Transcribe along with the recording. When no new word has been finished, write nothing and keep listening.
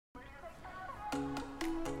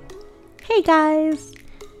Hey guys!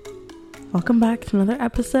 Welcome back to another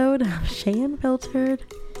episode of Shay Unfiltered.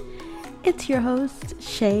 It's your host,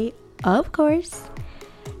 Shay, of course.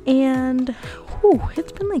 And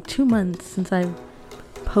it's been like 2 months since I've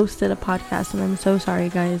posted a podcast, and I'm so sorry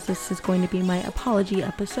guys. This is going to be my apology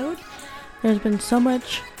episode. There's been so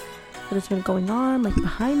much that has been going on, like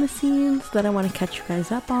behind the scenes, that I want to catch you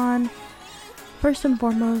guys up on. First and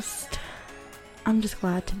foremost, I'm just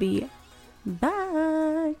glad to be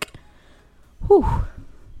back.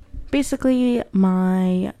 Basically,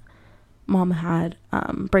 my mom had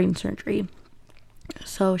brain surgery.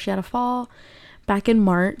 So she had a fall back in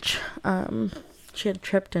March. She had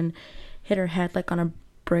tripped and hit her head like on a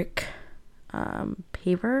brick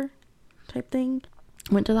paver type thing.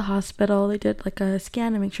 Went to the hospital. They did like a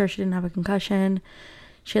scan to make sure she didn't have a concussion.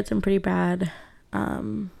 She had some pretty bad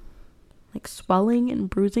like swelling and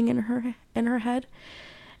bruising in her head.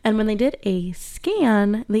 And when they did a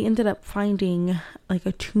scan, they ended up finding like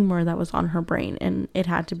a tumor that was on her brain, and it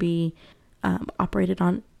had to be operated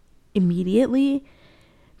on immediately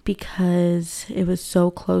because it was so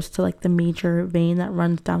close to like the major vein that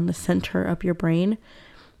runs down the center of your brain,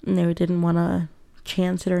 and they didn't want to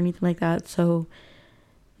chance it or anything like that. So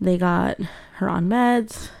they got her on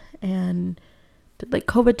meds and did like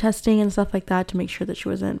COVID testing and stuff like that to make sure that she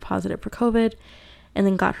wasn't positive for COVID. And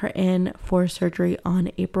then got her in for surgery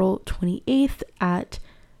on April 28th at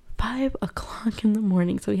 5 o'clock in the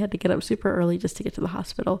morning. So we had to get up super early just to get to the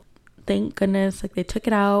hospital. Thank goodness, like they took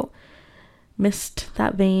it out, missed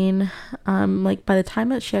that vein. Like by the time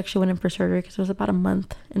that she actually went in for surgery, because it was about a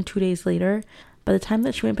month and 2 days later, by the time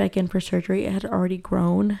that she went back in for surgery, it had already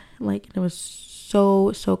grown. Like it was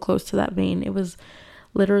so close to that vein. It was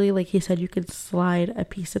literally, like he said, you could slide a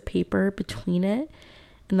piece of paper between it.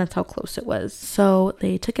 And that's how close it was. So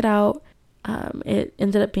they took it out. It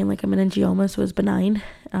ended up being like a meningioma, so it was benign.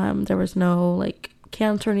 There was no like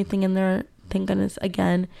cancer or anything in there, thank goodness,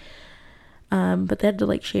 again. But they had to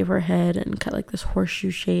like shave her head and cut like this horseshoe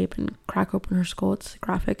shape and crack open her skull. It's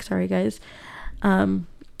graphic, sorry guys. And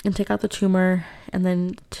take out the tumor and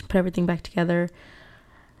then to put everything back together.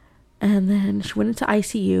 And then she went into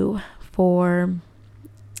ICU for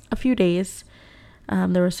a few days.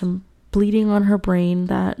 There was some bleeding on her brain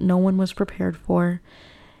that no one was prepared for,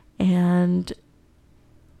 and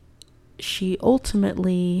she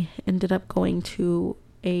ultimately ended up going to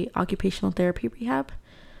a occupational therapy rehab,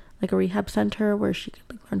 like a rehab center where she could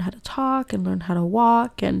like learn how to talk and learn how to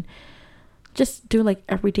walk and just do like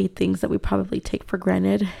everyday things that we probably take for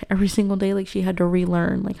granted every single day. Like she had to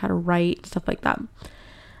relearn like how to write, stuff like that.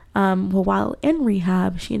 Well, while in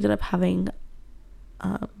rehab, she ended up having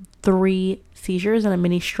 3 seizures and a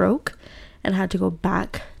mini stroke and had to go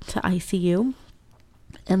back to ICU.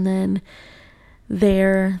 And then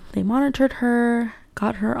there they monitored her,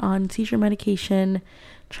 got her on seizure medication,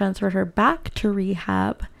 transferred her back to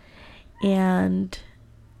rehab, and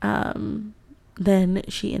then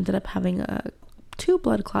she ended up having 2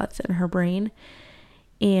 blood clots in her brain,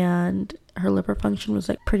 and her liver function was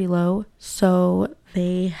like pretty low, so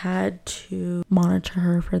they had to monitor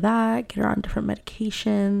her for that, get her on different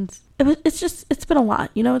medications. It's been a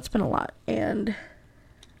lot, it's been a lot, and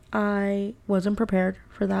I wasn't prepared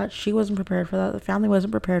for that. She wasn't prepared for that. The family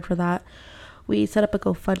wasn't prepared for that. We set up a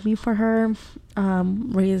GoFundMe for her,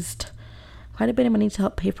 raised quite a bit of money to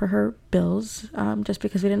help pay for her bills, just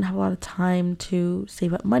because we didn't have a lot of time to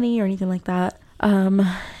save up money or anything like that.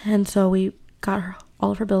 And so we got her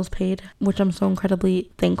all of her bills paid, which I'm so incredibly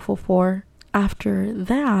thankful for. After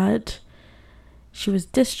that, she was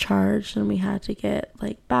discharged, and we had to get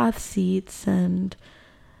like bath seats and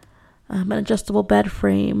an adjustable bed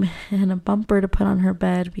frame and a bumper to put on her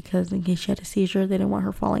bed, because in case she had a seizure, they didn't want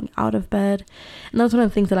her falling out of bed. And that was one of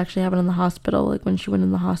the things that actually happened in the hospital. Like when she went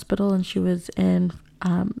in the hospital and she was in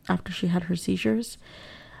after she had her seizures,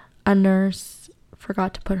 a nurse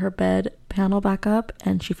forgot to put her bed panel back up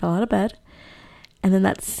and she fell out of bed. And then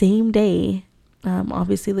that same day,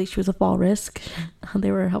 obviously like she was a fall risk,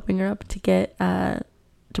 they were helping her up to get to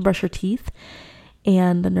brush her teeth,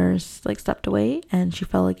 and the nurse like stepped away and she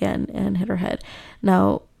fell again and hit her head.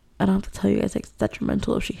 Now I don't have to tell you guys like it's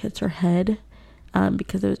detrimental if she hits her head,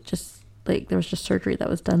 because it was just like there was just surgery that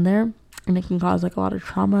was done there, and it can cause like a lot of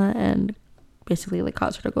trauma and basically like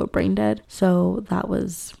cause her to go brain dead. So that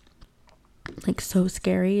was like so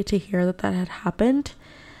scary to hear that had happened.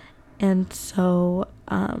 And so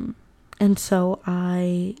I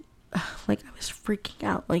was freaking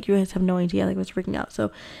out. Like, you guys have no idea. Like, I was freaking out. So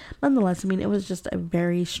nonetheless, I mean, it was just a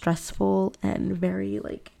very stressful and very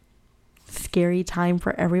like scary time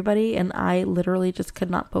for everybody. And I literally just could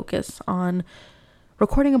not focus on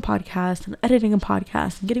recording a podcast and editing a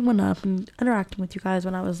podcast and getting one up and interacting with you guys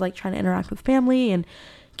when I was like trying to interact with family and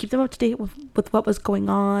keep them up to date with what was going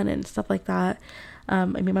on and stuff like that. I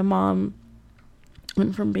mean, my mom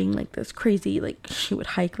went from being like this crazy, like she would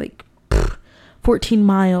hike like 14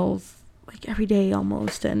 miles like every day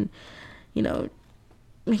almost, and you know,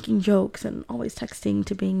 making jokes and always texting,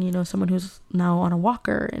 to being, you know, someone who's now on a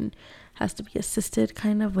walker and has to be assisted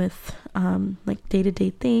kind of with like day-to-day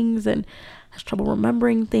things, and has trouble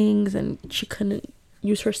remembering things, and she couldn't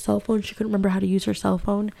use her cell phone. She couldn't remember how to use her cell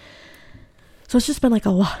phone. So it's just been like a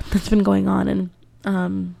lot that's been going on.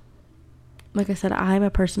 And like I said, I'm a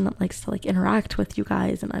person that likes to like interact with you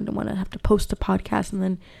guys, and I don't want to have to post a podcast and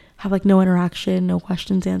then have like no interaction, no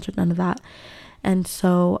questions answered, none of that. And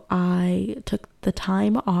so I took the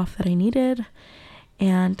time off that I needed,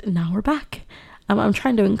 and now we're back. I'm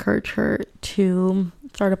trying to encourage her to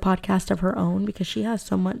start a podcast of her own, because she has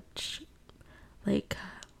so much like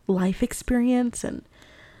life experience and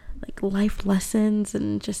like life lessons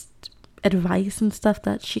and just advice and stuff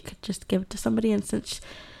that she could just give to somebody. And since,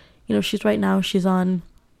 you know, she's on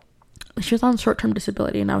short-term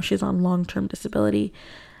disability, and now she's on long-term disability.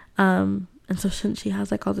 And so since she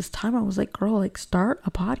has like all this time, I was like, girl, like start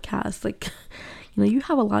a podcast. Like, you know, you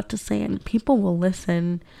have a lot to say and people will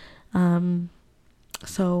listen.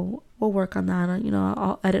 So we'll work on that. You know,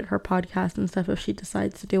 I'll edit her podcast and stuff if she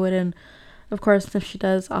decides to do it. And of course, if she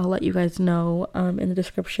does, I'll let you guys know in the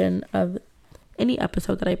description of any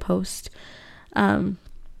episode that I post. But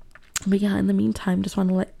yeah, in the meantime, just want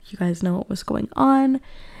to let you guys know what was going on,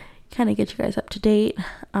 kind of get you guys up to date.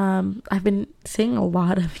 I've been seeing a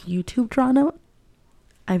lot of YouTube drama.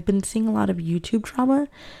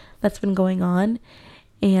 That's been going on,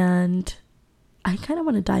 and I kind of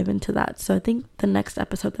want to dive into that. So I think the next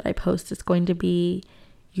episode that I post is going to be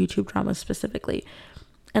YouTube drama specifically.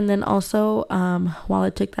 And then also, while I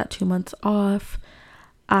took that 2 months off,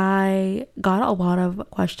 I got a lot of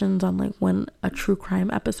questions on like when a true crime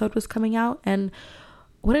episode was coming out. And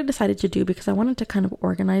what I decided to do, because I wanted to kind of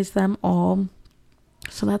organize them all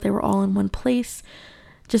so that they were all in one place,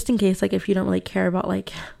 just in case, like if you don't really care about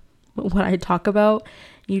like what I talk about,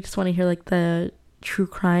 you just want to hear like the true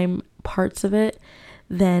crime parts of it,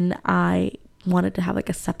 then I wanted to have like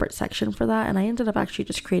a separate section for that. And I ended up actually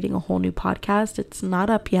just creating a whole new podcast. It's not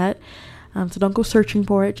up yet, so don't go searching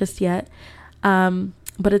for it just yet.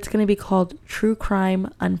 But it's going to be called True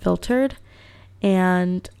Crime Unfiltered,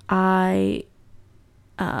 and I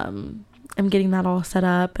am getting that all set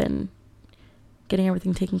up and getting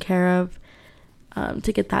everything taken care of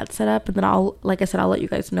to get that set up. And then I'll let you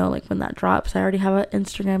guys know like when that drops. I already have an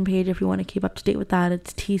Instagram page if you want to keep up to date with that.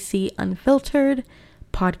 It's TC Unfiltered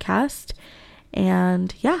Podcast.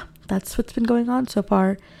 And yeah, that's what's been going on so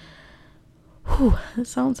far. Whew, it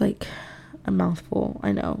sounds like a mouthful,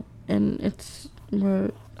 I know. And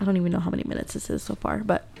I don't even know how many minutes this is so far,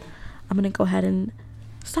 but I'm going to go ahead and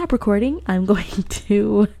stop recording. I'm going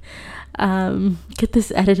to get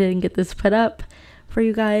this edited and get this put up for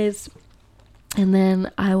you guys. And then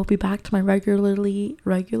I will be back to my regularly,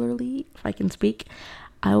 if I can speak,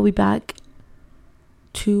 I will be back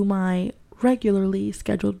to my regularly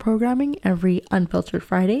scheduled programming every Unfiltered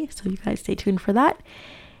Friday. So you guys stay tuned for that.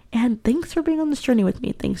 And thanks for being on this journey with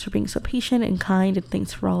me. Thanks for being so patient and kind. And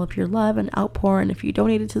thanks for all of your love and outpour. And if you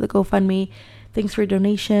donated to the GoFundMe, thanks for your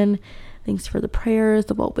donation. Thanks for the prayers,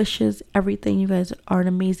 the well wishes, everything. You guys are an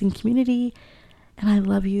amazing community. And I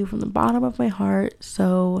love you from the bottom of my heart.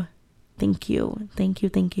 So thank you. Thank you.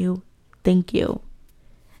 Thank you. Thank you.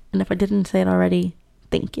 And if I didn't say it already,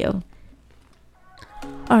 thank you.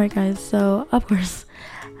 Alright guys, so of course,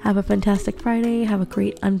 have a fantastic Friday. Have a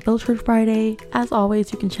great Unfiltered Friday. As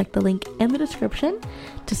always, you can check the link in the description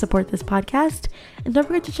to support this podcast. And don't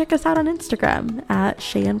forget to check us out on Instagram at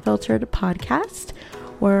Shay Unfiltered Podcast,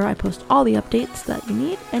 where I post all the updates that you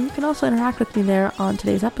need. And you can also interact with me there on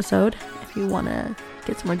today's episode if you want to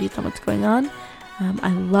get some more detail on what's going on.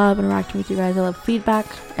 I love interacting with you guys. I love feedback.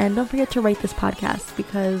 And don't forget to rate this podcast,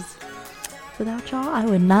 because without y'all, I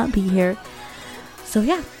would not be here. So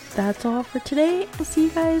yeah, that's all for today. I'll see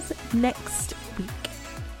you guys next week.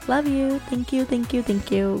 Love you. Thank you. Thank you.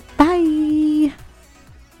 Thank you. Bye.